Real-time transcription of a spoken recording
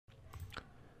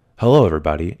Hello,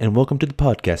 everybody, and welcome to the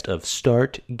podcast of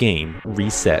Start Game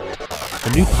Reset, a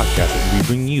new podcast where we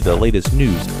bring you the latest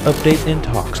news, updates, and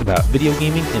talks about video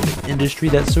gaming and the industry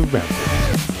that surrounds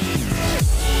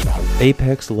it.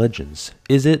 Apex Legends.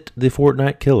 Is it the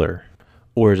Fortnite killer?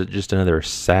 Or is it just another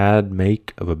sad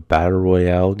make of a battle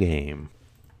royale game?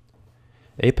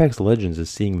 Apex Legends is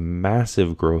seeing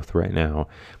massive growth right now,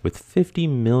 with 50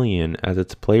 million as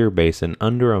its player base in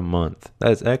under a month.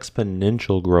 That is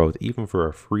exponential growth even for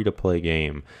a free-to-play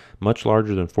game, much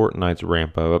larger than Fortnite's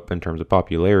ramp up in terms of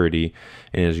popularity,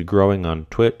 and is growing on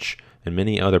Twitch and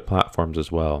many other platforms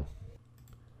as well.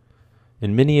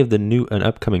 In many of the new and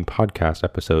upcoming podcast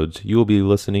episodes, you will be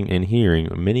listening and hearing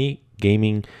many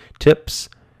gaming tips,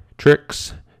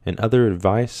 tricks, and other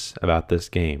advice about this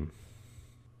game.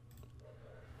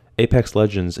 Apex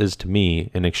Legends is, to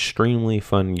me, an extremely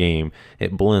fun game.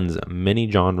 It blends many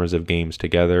genres of games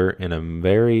together in a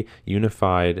very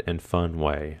unified and fun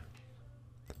way.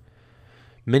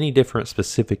 Many different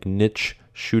specific niche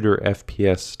shooter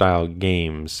FPS style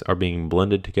games are being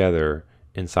blended together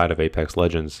inside of Apex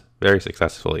Legends very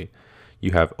successfully.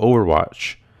 You have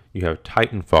Overwatch, you have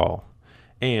Titanfall,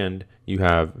 and you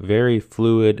have very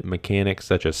fluid mechanics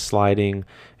such as sliding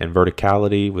and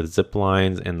verticality with zip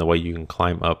lines and the way you can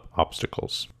climb up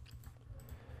obstacles.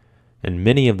 And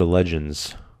many of the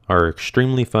legends are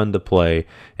extremely fun to play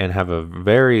and have a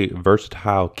very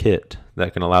versatile kit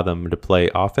that can allow them to play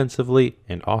offensively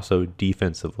and also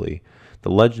defensively.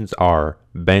 The legends are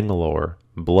Bangalore,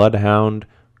 Bloodhound,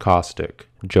 Caustic,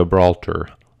 Gibraltar,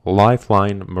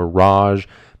 Lifeline, Mirage,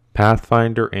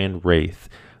 Pathfinder, and Wraith.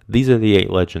 These are the 8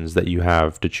 legends that you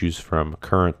have to choose from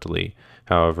currently.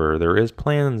 However, there is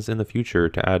plans in the future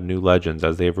to add new legends,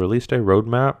 as they have released a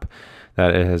roadmap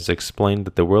that has explained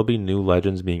that there will be new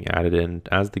legends being added in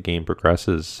as the game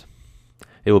progresses.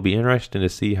 It will be interesting to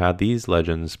see how these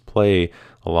legends play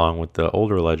along with the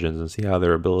older legends and see how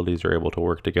their abilities are able to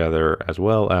work together, as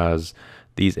well as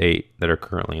these 8 that are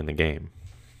currently in the game.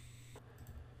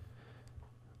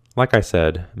 Like I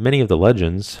said, many of the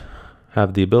legends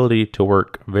have the ability to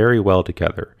work very well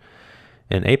together.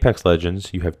 In Apex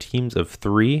Legends, you have teams of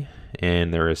 3,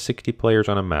 and there is 60 players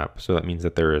on a map, so that means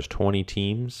that there is 20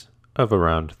 teams of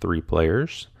around 3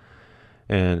 players.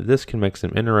 And this can make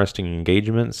some interesting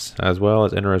engagements, as well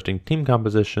as interesting team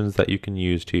compositions that you can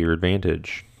use to your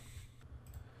advantage.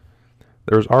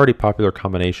 There's already popular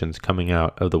combinations coming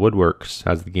out of the woodworks,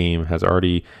 as the game has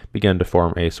already begun to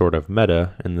form a sort of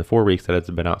meta in the 4 weeks that it's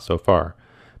been out so far.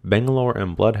 Bangalore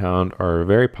and Bloodhound are a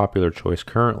very popular choice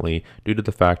currently due to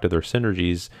the fact of their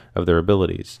synergies of their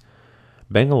abilities.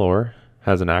 Bangalore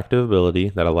has an active ability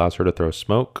that allows her to throw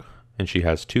smoke, and she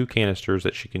has 2 canisters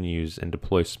that she can use and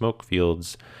deploy smoke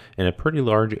fields in a pretty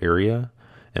large area.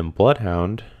 And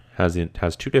Bloodhound has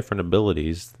 2 different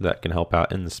abilities that can help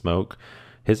out in the smoke.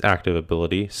 His active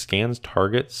ability scans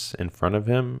targets in front of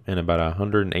him in about a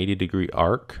 180-degree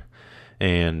arc.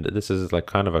 And this is like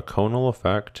kind of a conal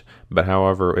effect, but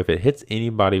however, if it hits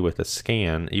anybody with a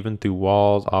scan, even through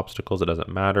walls, obstacles, it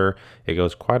doesn't matter. It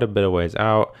goes quite a bit of ways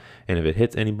out, and if it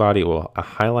hits anybody, it will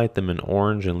highlight them in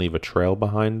orange and leave a trail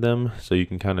behind them, so you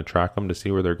can kind of track them to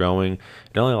see where they're going.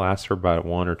 It only lasts for about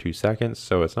 1 or 2 seconds,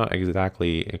 so it's not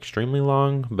exactly extremely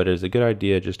long, but it's a good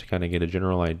idea just to kind of get a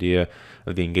general idea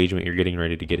of the engagement you're getting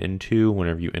ready to get into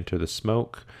whenever you enter the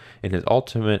smoke. And his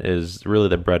ultimate is really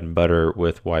the bread and butter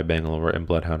with why Bangalore and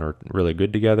Bloodhound are really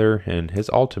good together. And his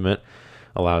ultimate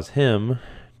allows him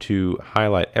to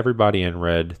highlight everybody in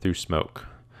red through smoke.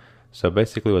 So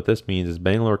basically what this means is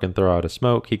Bangalore can throw out a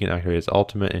smoke, he can activate his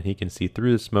ultimate, and he can see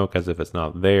through the smoke as if it's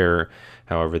not there.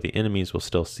 However, the enemies will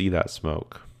still see that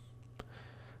smoke,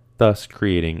 thus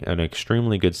creating an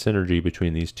extremely good synergy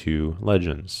between these 2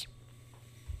 legends.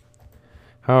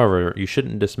 However, you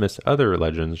shouldn't dismiss other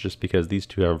legends just because these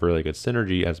 2 have really good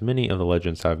synergy, as many of the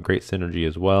legends have great synergy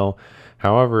as well.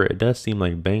 However, it does seem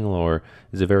like Bangalore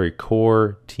is a very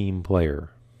core team player.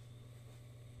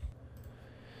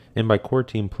 And by core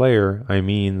team player, I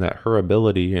mean that her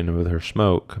ability and with her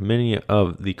smoke, many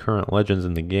of the current legends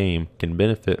in the game can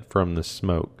benefit from the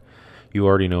smoke. You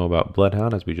already know about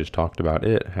Bloodhound, as we just talked about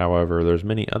it. However, there's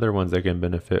many other ones that can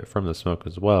benefit from the smoke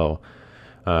as well,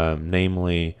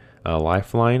 namely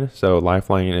Lifeline. So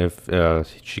Lifeline, if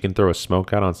she can throw a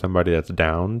smoke out on somebody that's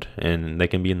downed and they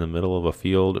can be in the middle of a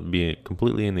field, be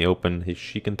completely in the open,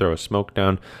 she can throw a smoke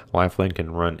down. Lifeline can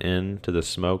run into the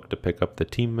smoke to pick up the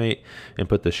teammate and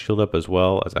put the shield up as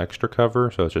well as extra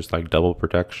cover. So it's just like double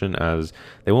protection, as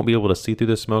they won't be able to see through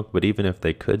the smoke, but even if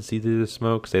they could see through the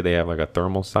smoke, say they have like a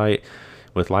thermal sight,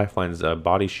 with Lifeline's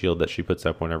body shield that she puts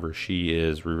up whenever she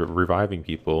is reviving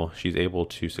people, she's able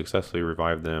to successfully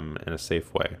revive them in a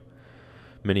safe way.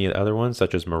 Many of the other ones,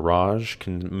 such as Mirage,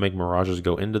 can make Mirages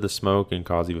go into the smoke and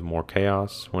cause even more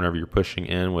chaos whenever you're pushing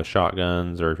in with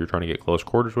shotguns or if you're trying to get close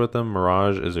quarters with them.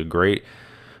 Mirage is a great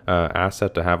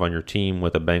asset to have on your team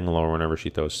with a Bangalore whenever she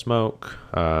throws smoke.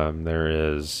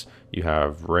 You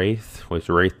have Wraith. With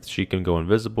Wraith, she can go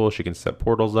invisible. She can set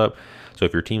portals up. So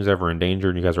if your team's ever in danger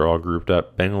and you guys are all grouped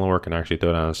up, Bangalore can actually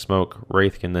throw down a smoke.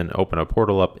 Wraith can then open a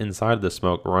portal up inside the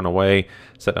smoke, run away,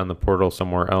 set down the portal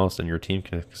somewhere else, and your team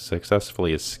can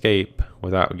successfully escape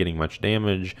without getting much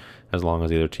damage, as long as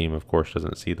the other team, of course,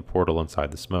 doesn't see the portal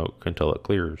inside the smoke until it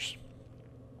clears.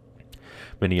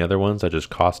 Many other ones, such as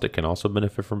Caustic, can also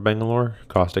benefit from Bangalore.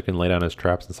 Caustic can lay down his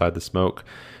traps inside the smoke,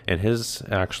 and his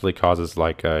actually causes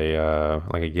like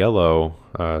a yellow,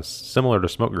 similar to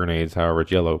smoke grenades. However,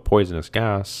 it's yellow poisonous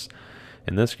gas,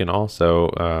 and this can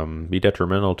also be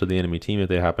detrimental to the enemy team if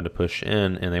they happen to push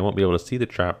in, and they won't be able to see the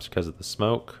traps because of the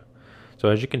smoke. So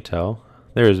as you can tell,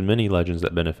 there's many legends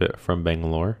that benefit from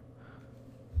Bangalore.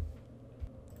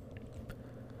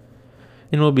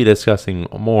 And we'll be discussing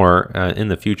more in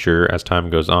the future as time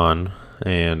goes on.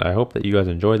 And I hope that you guys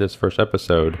enjoyed this first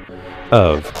episode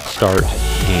of Start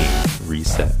Game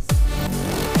Reset.